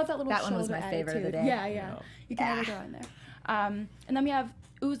 I love that little shoulder. That one was my favorite of the day. Yeah. You can never go in there. And then we have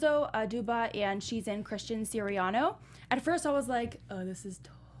Uzo Aduba, and she's in Christian Siriano. At first I was like, oh, this is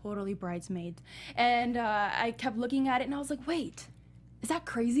totally Bridesmaids. And I kept looking at it, and I was like, wait, is that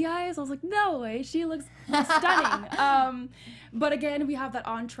Crazy Eyes? I was like, no way, she looks stunning. But again, we have that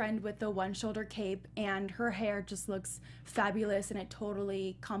on trend with the one shoulder cape, and her hair just looks fabulous, and it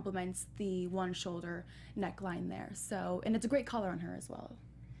totally complements the one shoulder neckline there. So, and it's a great color on her as well.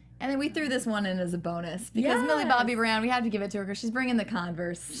 And then we threw this one in as a bonus because Millie Bobby Brown, we had to give it to her because she's bringing the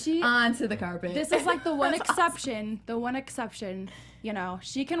Converse onto the carpet. This is like the one exception. Awesome. The one exception.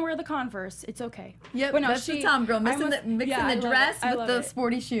 She can wear the Converse. It's okay. Yep, but no, that's the TomGirl, mixing the dress with the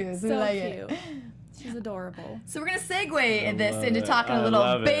sporty shoes. So we like cute. She's adorable. So we're going to segue this into talking a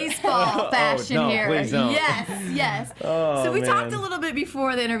little baseball fashion here. Please don't. Yes. So we talked a little bit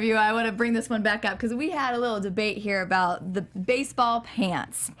before the interview. I want to bring this one back up because we had a little debate here about the baseball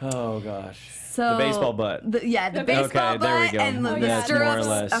pants. Oh, gosh. So the baseball butt. The baseball butt there we go. and the stirrups.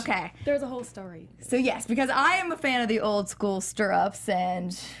 More or less. Okay. There's a whole story. So yes, because I am a fan of the old school stirrups,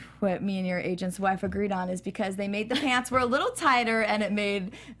 and what me and your agent's wife agreed on is because they made the pants were a little tighter, and it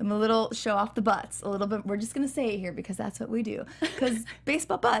made them a little show off the butts a little bit. We're just gonna say it here because that's what we do. Because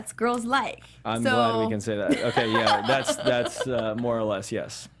baseball butts, girls like. I'm glad we can say that. Okay, yeah, that's more or less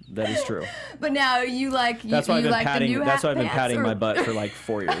yes. That is true. But now you like that's why I've been patting. That's why I've been patting my butt for like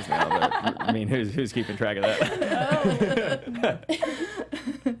 4 years now. But, I mean, who's keeping track of that?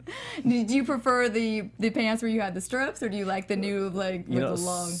 Do you prefer the pants where you had the strips, or do you like the new with the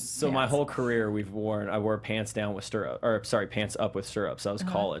long? So pants? My whole career I wore pants down with pants up with stirrups. That was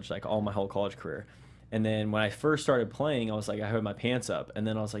college, like all my whole college career. And then when I first started playing, I was like, I had my pants up. And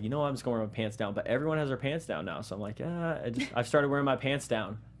then I was like, I'm just going to wear my pants down. But everyone has their pants down now. So I'm like, I've started wearing my pants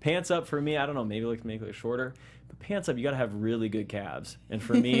down. Pants up for me, I don't know, maybe make it shorter. But pants up, you got to have really good calves. And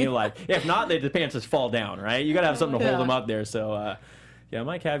for me, if not, the pants just fall down, right? You got to have something to hold them up there. So,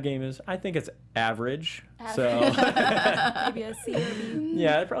 my calf game I think it's average. So maybe a C or B.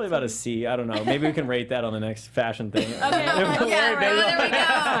 Yeah, probably about a C. I don't know. Maybe we can rate that on the next fashion thing. Okay. Yeah,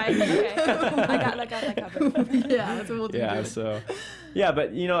 right. There we go. I got that covered. Yeah, that's what we'll do. Yeah, so. Yeah,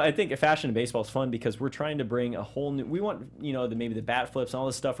 but I think fashion in baseball is fun because we're trying to bring a whole new. We want maybe the bat flips and all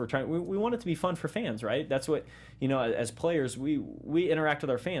this stuff. We want it to be fun for fans, right? That's what as players we interact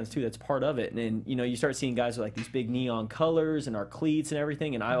with our fans too. That's part of it. And you start seeing guys with like these big neon colors and our cleats and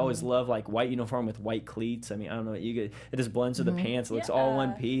everything. And I always love like white uniform with white cleats. I mean, I don't know, it just blends with the pants. It looks all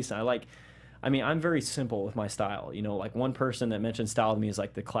one piece. And I'm very simple with my style. Like one person that mentioned style to me is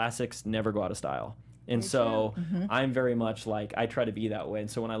like the classics never go out of style. And so I'm very much like, I try to be that way. And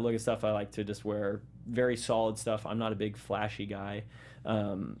so when I look at stuff, I like to just wear very solid stuff. I'm not a big flashy guy.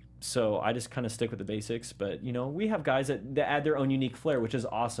 So I just kind of stick with the basics. But, you know, we have guys that add their own unique flair, which is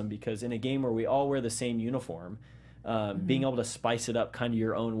awesome, because in a game where we all wear the same uniform, being able to spice it up kind of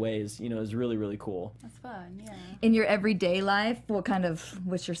your own ways, you know, is really, really cool. That's fun, yeah. In your everyday life,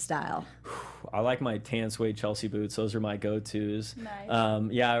 what's your style? I like my tan suede Chelsea boots. Those are my go-tos.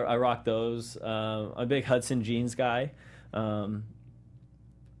 Nice. Yeah, I rock those. I'm a big Hudson jeans guy.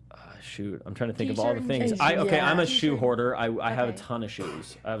 Shoot, I'm trying to think of all the T-shirt and things. jeans. I'm a T-shirt. shoe hoarder. I have a Okay. ton of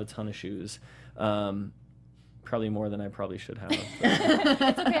shoes. Probably more than I probably should have.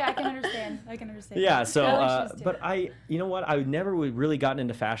 It's okay, I can understand. Yeah, so, I like shoes, too. but you know what? I never really gotten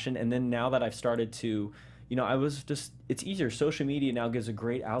into fashion. And then now that I've started to, you know, it's easier. Social media now gives a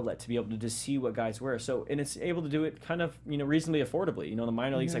great outlet to be able to just see what guys wear. So, and it's able to do it kind of, you know, reasonably affordably. You know, the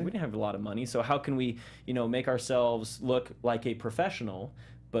minor leagues, like, we didn't have a lot of money. So how can we, you know, make ourselves look like a professional,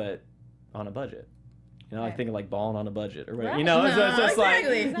 but on a budget? You know, I think of like balling on a budget or whatever. Right. You know, it's just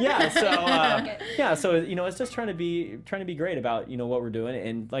exactly. like, yeah. So, Okay. yeah. So, you know, it's just trying to be great about, you know, what we're doing.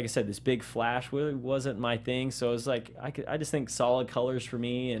 And like I said, this big flash really wasn't my thing. So it's like, I just think solid colors for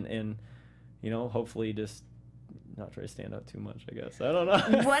me, and you know, hopefully just not try to stand out too much, I guess. I don't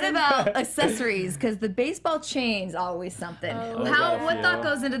know. What about accessories? Because the baseball chain's always something. Oh, What yeah. thought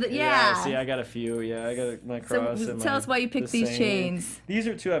goes into the See, I got a few. Yeah, I got my cross. So and tell my- us why you picked the these same. chains. These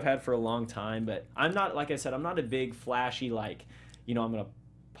are two I've had for a long time, but I'm not, like I said, I'm not a big flashy, like, you know, I'm gonna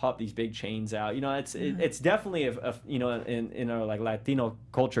pop these big chains out. You know, it's definitely you know, in our like Latino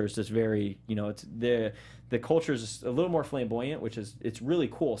culture, it's just very, you know, it's the culture is a little more flamboyant, which is, it's really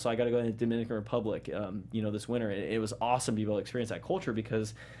cool. So I got to go to the Dominican Republic, you know, this winter. It was awesome to be able to experience that culture,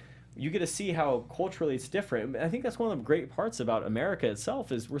 because you get to see how culturally it's different. I think that's one of the great parts about America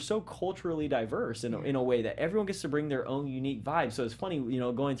itself, is we're so culturally diverse in a way that everyone gets to bring their own unique vibe. So it's funny, you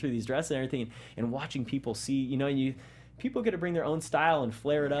know, going through these dresses and everything and watching people see, you know, people get to bring their own style and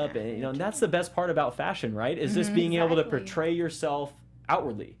flare it up. And, you know, and that's the best part about fashion, right? Is just being able to Exactly. portray yourself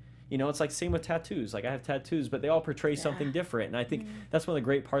outwardly. You know, it's like same with tattoos. Like I have tattoos, but they all portray something different. And I think that's one of the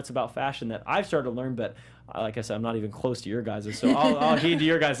great parts about fashion that I've started to learn. But like I said, I'm not even close to your guys'. So I'll heed to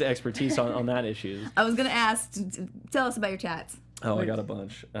your guys' expertise on that issue. I was gonna ask. Tell us about your tats. Oh, I got a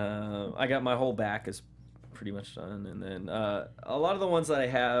bunch. I got my whole back is pretty much done. And then a lot of the ones that I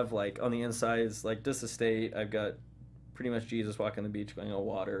have, like on the inside, is like just a state. I've got pretty much Jesus walking on the beach going on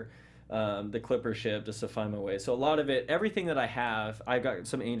water. The Clipper ship, just to find my way. So a lot of it, everything that I have, I've got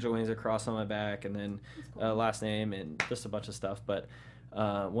some angel wings across on my back, and then last name and just a bunch of stuff. But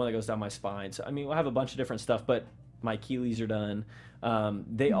one that goes down my spine. So I mean, I have a bunch of different stuff, but my Achilles are done.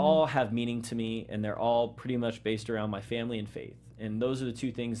 They all have meaning to me, and they're all pretty much based around my family and faith. And those are the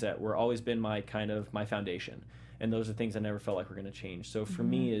two things that were always been my foundation. And those are things I never felt like were going to change. So for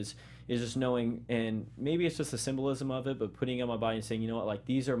me is just knowing, and maybe it's just the symbolism of it, but putting it on my body and saying, you know what, like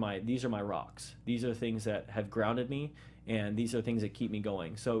these are my rocks. These are things that have grounded me, and these are things that keep me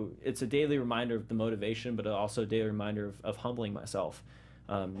going. So it's a daily reminder of the motivation, but also a daily reminder of humbling myself,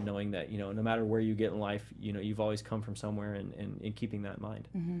 knowing that, you know, no matter where you get in life, you know, you've always come from somewhere, and keeping that in mind.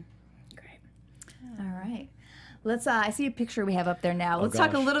 Great. All right. Let's. I see a picture we have up there now. Let's talk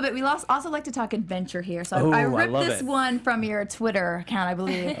a gosh. little bit. We also like to talk adventure here. So Oh, I I ripped love this it. one from your Twitter account, I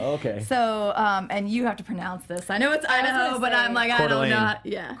believe. Okay. So, and you have to pronounce this. I know it's gonna Idaho, but say. I'm like, I Coeur don't know. d'Alene.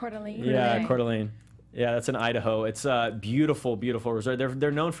 Yeah. Coeur d'Alene. Yeah, Coeur d'Alene. Yeah, that's in Idaho. It's a beautiful, beautiful resort.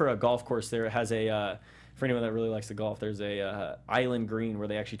 They're known for a golf course there. It has a, for anyone that really likes to golf, there's a island green where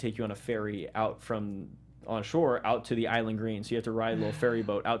they actually take you on a ferry out from on shore out to the island green. So you have to ride a little ferry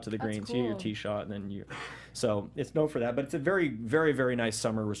boat out to the green. So you get your cool. tee shot, and then so it's known for that. But it's a very, very, very nice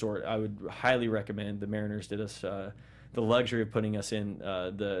summer resort. I would highly recommend. The Mariners did us the luxury of putting us in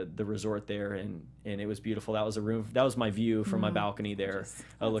the resort there, and it was beautiful. That was a room. That was my view from my balcony there,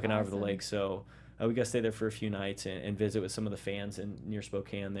 looking out over the lake. So we got to stay there for a few nights and visit with some of the fans near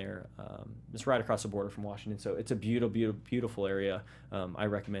Spokane there. It's right across the border from Washington. So it's a beautiful, beautiful, beautiful area. I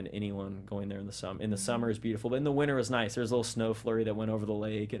recommend anyone going there in the summer. In the summer is beautiful, but in the winter is nice. There's a little snow flurry that went over the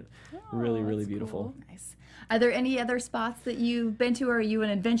lake, and really, really that's beautiful. cool. Nice. Are there any other spots that you've been to, or are you an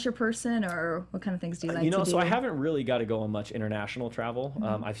adventure person, or what kind of things do you like to do? So I haven't really got to go on much international travel.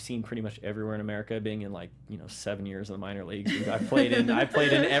 I've seen pretty much everywhere in America, being in 7 years in the minor leagues. I played in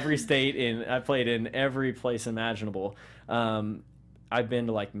every state, and I played in every place imaginable. I've been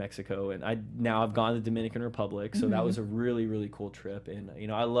to Mexico, and I've gone to the Dominican Republic, so that was a really, really cool trip.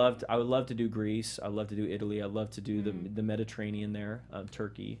 And I would love to do Greece. I love to do Italy. I'd love to do the Mediterranean there,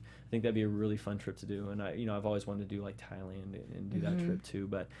 Turkey. I think that'd be a really fun trip to do. And I've always wanted to do Thailand and do that trip too.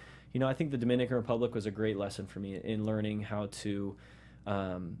 But you know, I think the Dominican Republic was a great lesson for me in learning how to.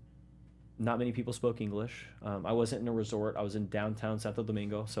 Not many people spoke English. I wasn't in a resort. I was in downtown Santo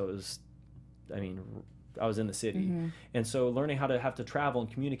Domingo, so it was, I mean, I was in the city. And so learning how to have to travel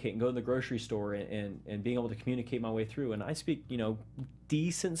and communicate and go to the grocery store and being able to communicate my way through. And I speak, you know,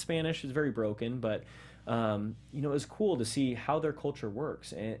 decent Spanish. Is very broken, but, you know, it was cool to see how their culture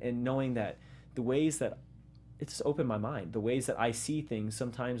works and knowing that the ways that it's opened my mind. The ways that I see things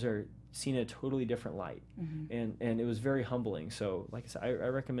sometimes are seen in a totally different light, and it was very humbling. So like I said, I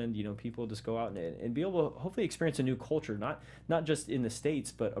recommend, you know, people just go out and be able to hopefully experience a new culture, not just in the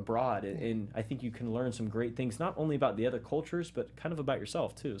States but abroad, and I think you can learn some great things not only about the other cultures but kind of about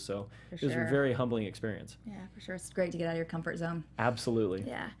yourself too. So it was a very humbling experience. Yeah, for sure. It's great to get out of your comfort zone. Absolutely.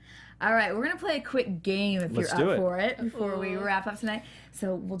 Yeah. All right, we're gonna play a quick game if Let's you're do up it. for it before we wrap up tonight.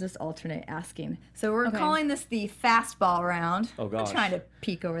 So we'll just alternate asking. So we're calling this the fastball round. Oh gosh. I'm trying to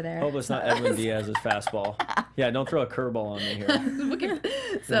peek over there. Hope it's not Edwin Diaz's fastball. Yeah, don't throw a curveball on me here.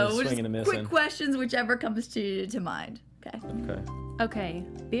 So we'll swinging and just missing. quick questions, whichever comes to mind. Okay. Okay. Okay,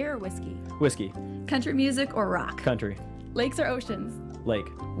 beer or whiskey? Whiskey. Country music or rock? Country. Lakes or oceans? Lake.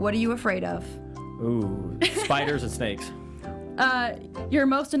 What are you afraid of? Ooh. Spiders and snakes. Your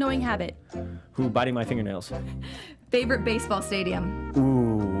most annoying habit? Ooh, biting my fingernails. Favorite baseball stadium?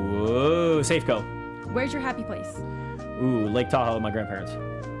 Ooh, Safeco. Where's your happy place? Ooh, Lake Tahoe with my grandparents.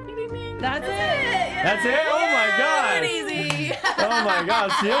 That's it. That's it? Oh my God. Easy. Oh my God, I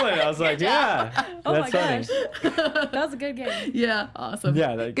was feeling it. I was like, yeah. Oh That's my funny. gosh. That was a good game. Yeah, awesome.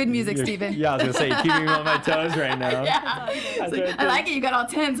 Yeah. Good music, Steven. Yeah, I was going to say, you're keeping me on my toes right now. Yeah. That's It's like, I like it. You got all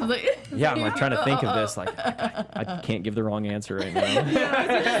 10. So I was like, Yeah, I'm like trying to think of this. Like, I can't give the wrong answer right now.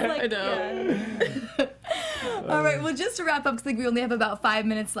 I know. All right, well, just to wrap up, because I think we only have about 5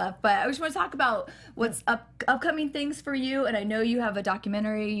 minutes left, but I just want to talk about what's upcoming things for you. And I know you have a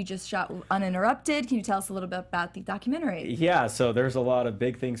documentary you just shot, Uninterrupted. Can you tell us a little bit about the documentary? Yeah, so there's a lot of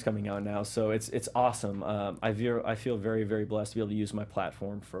big things coming out now, so it's awesome. I feel very, very blessed to be able to use my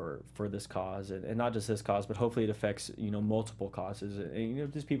platform for this cause, and not just this cause, but hopefully it affects, you know, multiple causes, and, you know,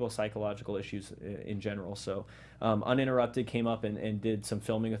 just people's psychological issues in general. So Uninterrupted came up and did some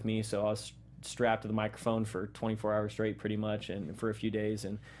filming with me, so I was strapped to the microphone for 24 hours straight pretty much, and for a few days,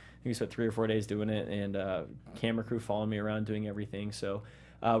 and I think we spent 3 or 4 days doing it, and camera crew following me around doing everything. So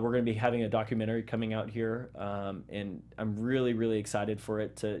we're going to be having a documentary coming out here, and I'm really, really excited for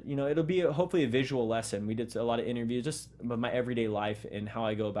it to, you know, it'll be hopefully a visual lesson. We did a lot of interviews just about my everyday life and how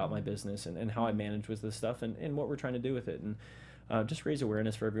I go about my business and how I manage with this stuff and what we're trying to do with it, and just raise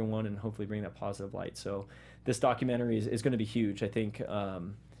awareness for everyone and hopefully bring that positive light. So this documentary is going to be huge. I think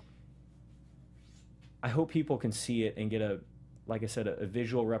I hope people can see it and get like I said, a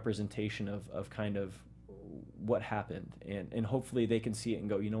visual representation of kind of what happened, and hopefully they can see it and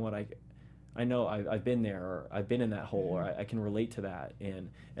go, you know what, I know I've been there, or I've been in that hole, or I can relate to that, and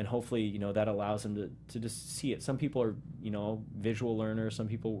hopefully, you know, that allows them to just see it. Some people are, you know, visual learners, some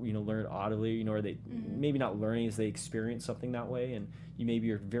people, you know, learn audibly, you know, or they maybe not learning as they experience something that way, and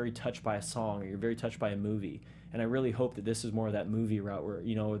you're very touched by a song, or you're very touched by a movie. And I really hope that this is more of that movie route where,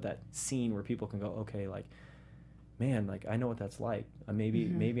 you know, that scene where people can go, okay, like, man, like, I know what that's like.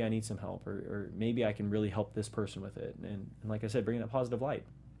 Maybe I need some help, or maybe I can really help this person with it. And like I said, bring that positive light.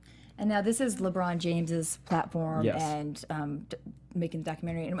 And now this is LeBron James's platform, Yes. and making the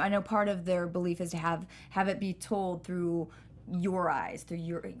documentary. And I know part of their belief is to have it be told through your eyes, through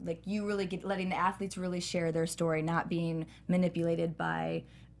your, like, you really letting the athletes really share their story, not being manipulated by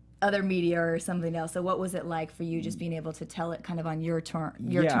other media or something else. So what was it like for you just being able to tell it kind of on your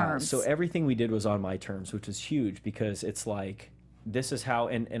terms? So everything we did was on my terms, which was huge, because it's like, this is how,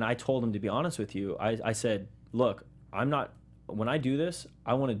 and I told him, to be honest with you, I said, look, when I do this,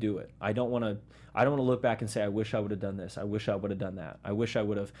 I want to do it. I don't want to look back and say, I wish I would have done this. I wish I would have done that. I wish I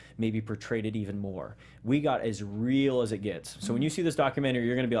would have maybe portrayed it even more. We got as real as it gets. So when you see this documentary,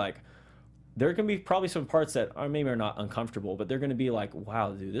 you're going to be like, there can be probably some parts that are not uncomfortable, but they're going to be like,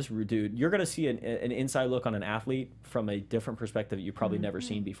 wow, dude, you're going to see an inside look on an athlete from a different perspective that you've probably never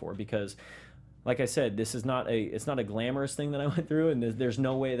seen before. Because, like I said, it's not a glamorous thing that I went through, and there's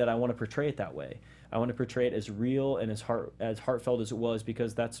no way that I want to portray it that way. I want to portray it as real and as heartfelt as it was,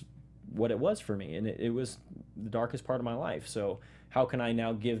 because that's what it was for me, and it was the darkest part of my life. So how can I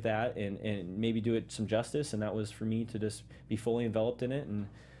now give that and maybe do it some justice? And that was for me to just be fully enveloped in it and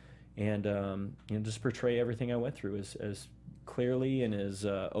you know, just portray everything I went through as clearly and as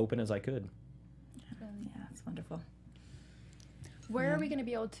open as I could. Yeah, it's wonderful. Where are we going to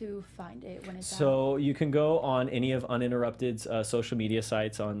be able to find it when it's out? So you can go on any of Uninterrupted's social media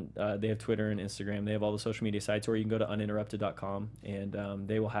sites. They have Twitter and Instagram. They have all the social media sites, or you can go to uninterrupted.com, and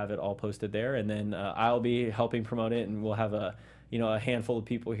they will have it all posted there. And then I'll be helping promote it, and we'll have a handful of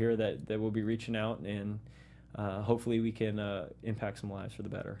people here that will be reaching out, and hopefully we can impact some lives for the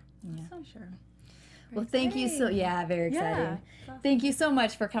better. Yeah, sure. Well, thank you so. Yeah, very exciting. Yeah. Thank you so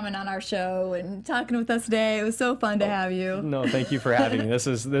much for coming on our show and talking with us today. It was so fun to have you. No, thank you for having me. This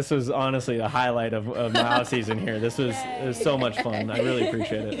was honestly the highlight of my off season here. It was so much fun. I really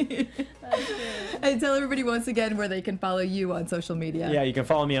appreciate it. That's good. And tell everybody once again where they can follow you on social media. Yeah, you can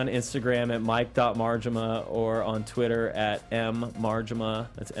follow me on Instagram at mike.marjama or on Twitter at mmarjama.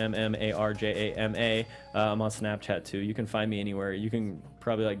 That's MMARJAMA. I'm on Snapchat too. You can find me anywhere. You can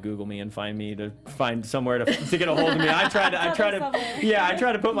probably Google me and find somewhere to get a hold of me. I try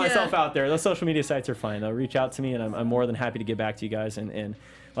to put myself out there. Those social media sites are fine. They'll reach out to me, and I'm more than happy to get back to you guys and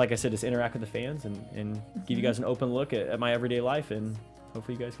like I said, just interact with the fans and give you guys an open look at my everyday life, and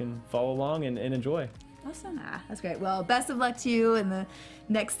hopefully you guys can follow along and enjoy. Awesome. That's great. Well, best of luck to you in the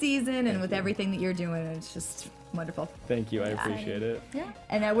next season and with everything that you're doing. It's just wonderful. Thank you. I appreciate it. Yeah.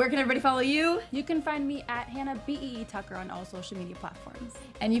 And where can everybody follow you? You can find me at Hannah BEE Tucker on all social media platforms.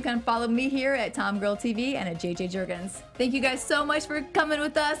 And you can follow me here at TomGirl TV and at JJ Jurgens. Thank you guys so much for coming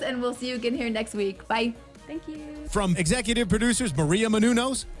with us, and we'll see you again here next week. Bye. Thank you. From executive producers Maria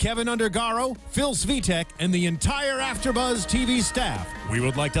Menounos, Kevin Undergaro, Phil Svitek, and the entire AfterBuzz TV staff, we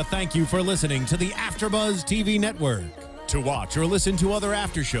would like to thank you for listening to the AfterBuzz TV network. To watch or listen to other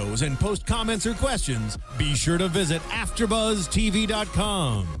after shows and post comments or questions, be sure to visit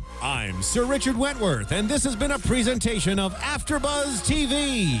AfterBuzzTV.com. I'm Sir Richard Wentworth, and this has been a presentation of AfterBuzz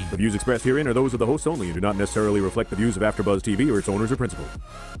TV. The views expressed herein are those of the hosts only and do not necessarily reflect the views of AfterBuzz TV or its owners or principals.